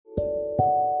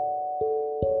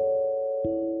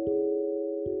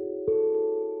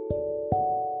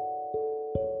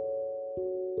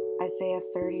Isaiah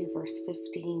 30, verse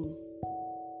 15.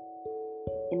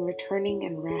 In returning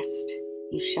and rest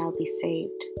you shall be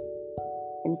saved.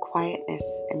 In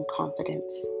quietness and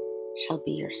confidence shall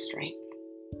be your strength.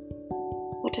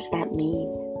 What does that mean?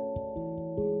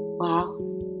 Well,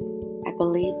 I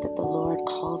believe that the Lord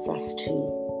calls us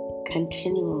to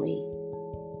continually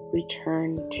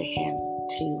return to Him,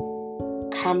 to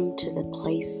come to the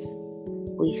place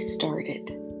we started,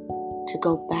 to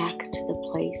go back to the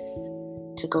place,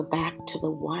 to go back to the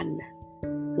one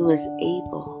who is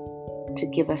able to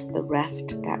give us the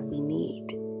rest that we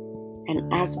need.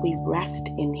 And as we rest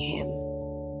in Him,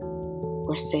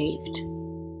 we're saved.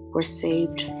 We're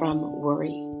saved from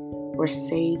worry. We're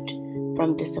saved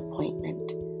from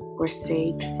disappointment. We're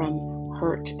saved from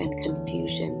hurt and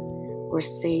confusion. We're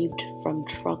saved from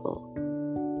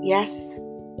trouble. Yes,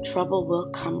 trouble will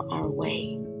come our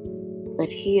way, but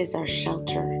He is our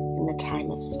shelter in the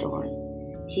time of storm.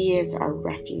 He is our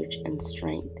refuge and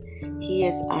strength. He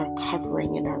is our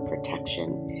covering and our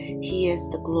protection. He is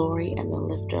the glory and the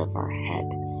lifter of our head.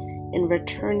 In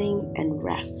returning and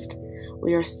rest,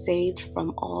 we are saved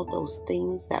from all those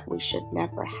things that we should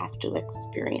never have to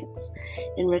experience.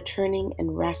 In returning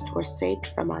and rest, we're saved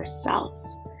from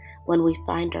ourselves when we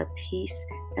find our peace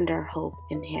and our hope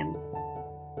in Him.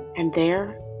 And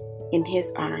there, in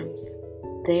His arms,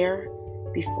 there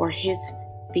before His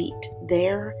feet,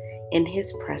 there in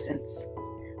His presence,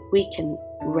 we can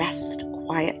rest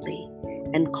quietly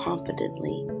and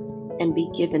confidently and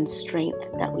be given strength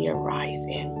that we arise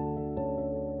in.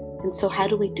 And so how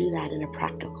do we do that in a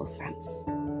practical sense?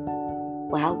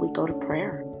 Well, we go to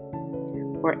prayer.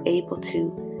 We're able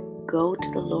to go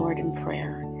to the Lord in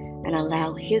prayer and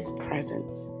allow His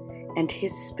presence and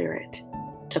His Spirit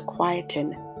to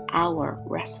quieten our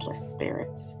restless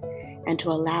spirits and to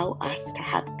allow us to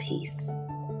have peace.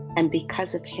 And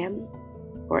because of Him,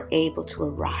 we're able to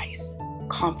arise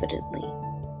confidently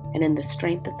and in the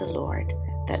strength of the Lord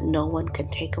that no one can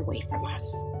take away from us.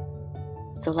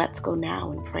 So let's go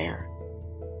now in prayer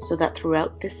so that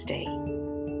throughout this day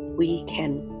we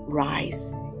can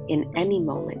rise in any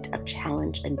moment of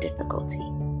challenge and difficulty,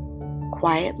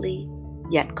 quietly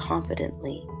yet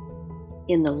confidently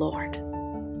in the Lord,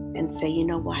 and say, you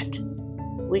know what?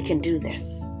 We can do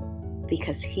this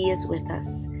because He is with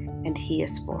us and He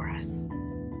is for us.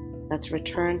 Let's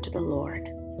return to the Lord.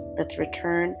 Let's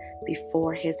return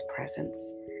before His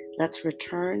presence. Let's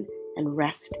return and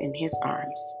rest in His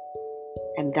arms.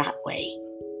 And that way,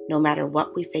 no matter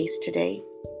what we face today,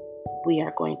 we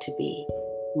are going to be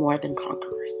more than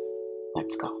conquerors.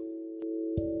 Let's go.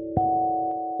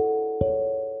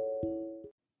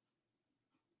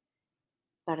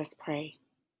 Let us pray.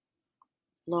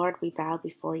 Lord, we bow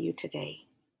before You today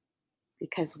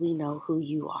because we know who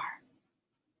You are.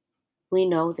 We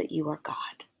know that You are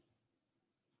God.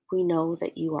 We know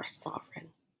that You are sovereign.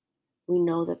 We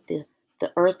know that the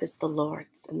earth is the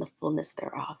Lord's and the fullness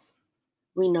thereof.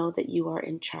 We know that You are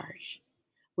in charge.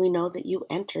 We know that You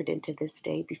entered into this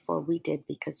day before we did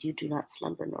because You do not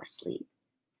slumber nor sleep.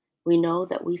 We know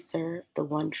that we serve the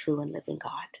one true and living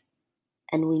God.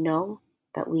 And we know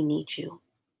that we need You.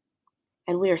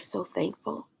 And we are so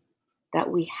thankful that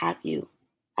we have You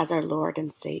as our Lord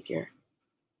and Savior,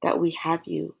 that we have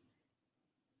You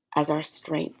as our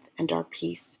strength and our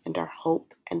peace and our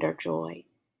hope and our joy,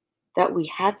 that we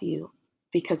have You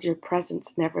because Your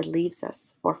presence never leaves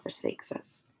us or forsakes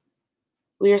us.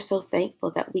 We are so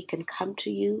thankful that we can come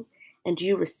to You and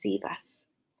You receive us.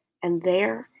 And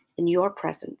there in Your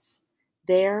presence,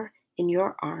 there in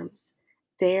Your arms,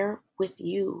 there with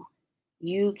You,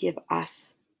 You give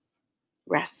us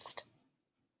rest.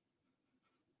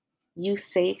 You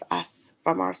save us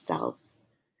from ourselves.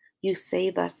 You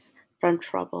save us from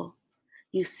trouble.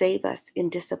 You save us in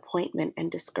disappointment and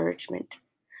discouragement.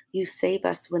 You save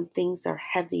us when things are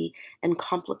heavy and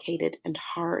complicated and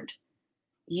hard.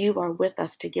 You are with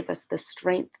us to give us the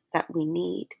strength that we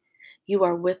need. You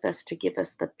are with us to give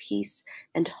us the peace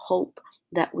and hope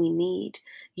that we need.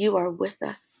 You are with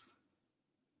us,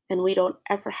 and we don't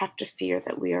ever have to fear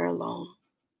that we are alone.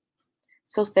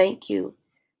 So thank You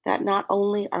that not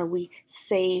only are we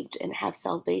saved and have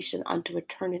salvation unto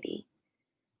eternity,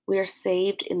 we are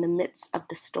saved in the midst of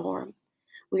the storm.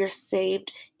 We are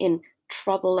saved in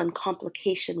trouble and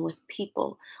complication with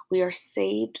people. We are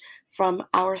saved from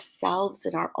ourselves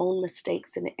and our own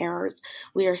mistakes and errors.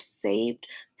 We are saved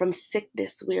from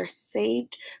sickness. We are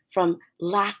saved from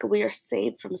lack. We are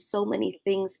saved from so many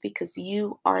things because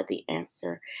you are the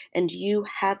answer and you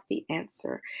have the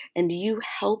answer and you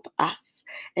help us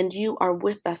and you are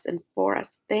with us and for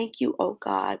us. Thank you, oh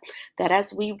God, that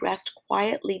as we rest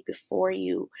quietly before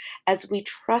you, as we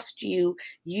trust you,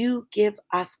 you give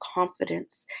us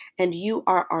confidence and you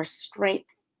are our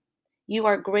strength. You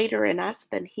are greater in us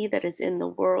than he that is in the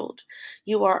world.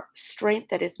 You are strength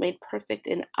that is made perfect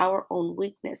in our own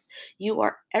weakness. You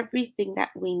are everything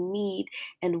that we need,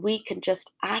 and we can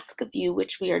just ask of you,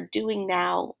 which we are doing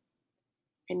now,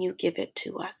 and you give it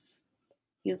to us.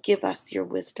 You give us your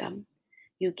wisdom.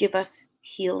 You give us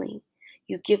healing.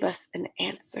 You give us an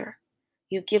answer.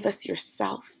 You give us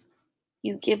yourself.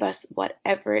 You give us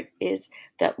whatever it is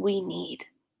that we need.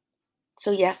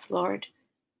 So, yes, Lord,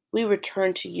 we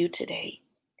return to you today.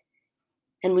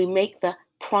 And we make the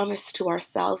promise to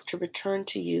ourselves to return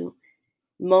to you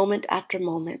moment after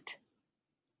moment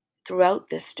throughout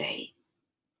this day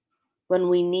when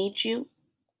we need you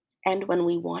and when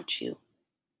we want you,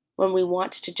 when we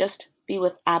want to just be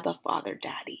with Abba, Father,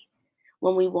 Daddy,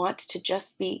 when we want to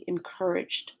just be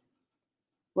encouraged,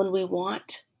 when we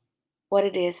want what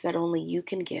it is that only you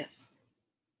can give.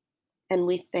 And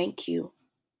we thank you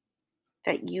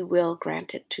that you will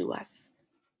grant it to us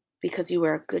because you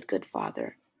are a good, good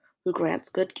Father who grants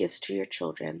good gifts to your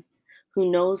children,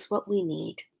 who knows what we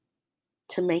need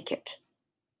to make it.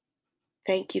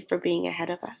 Thank you for being ahead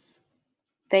of us.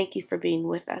 Thank you for being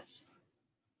with us.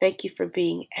 Thank you for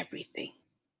being everything.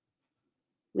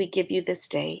 We give you this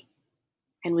day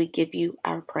and we give you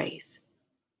our praise.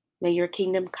 May your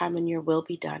kingdom come and your will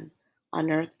be done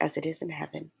on earth as it is in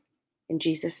heaven. In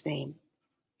Jesus' name,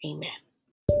 amen.